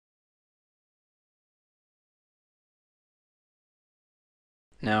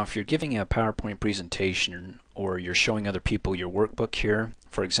Now, if you're giving a PowerPoint presentation or you're showing other people your workbook here,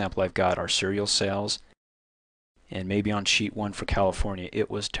 for example, I've got our cereal sales, and maybe on sheet 1 for California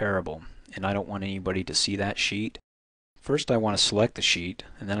it was terrible, and I don't want anybody to see that sheet. First I want to select the sheet,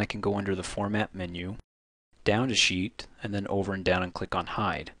 and then I can go under the Format menu, down to Sheet, and then over and down and click on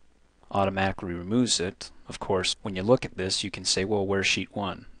Hide. Automatically removes it. Of course, when you look at this, you can say, well, where's sheet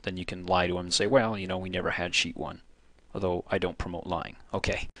 1? Then you can lie to them and say, well, you know, we never had sheet 1. Although I don't promote lying.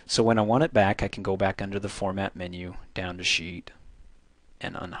 Okay, so when I want it back, I can go back under the Format menu, down to Sheet,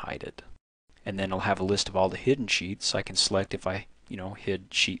 and unhide it. And then I'll have a list of all the hidden sheets. I can select if I, hid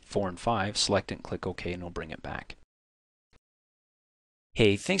sheet 4 and 5, select it and click OK, and it'll bring it back.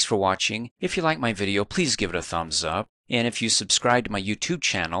 Hey, thanks for watching. If you like my video, please give it a thumbs up. And if you subscribe to my YouTube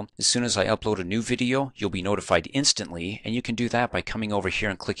channel, as soon as I upload a new video, you'll be notified instantly, and you can do that by coming over here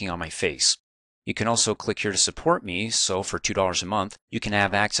and clicking on my face. You can also click here to support me, so for $2 a month, you can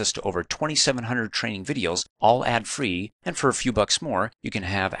have access to over 2,700 training videos, all ad-free, and for a few bucks more, you can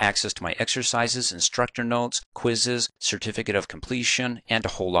have access to my exercises, instructor notes, quizzes, certificate of completion, and a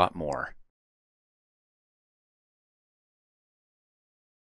whole lot more.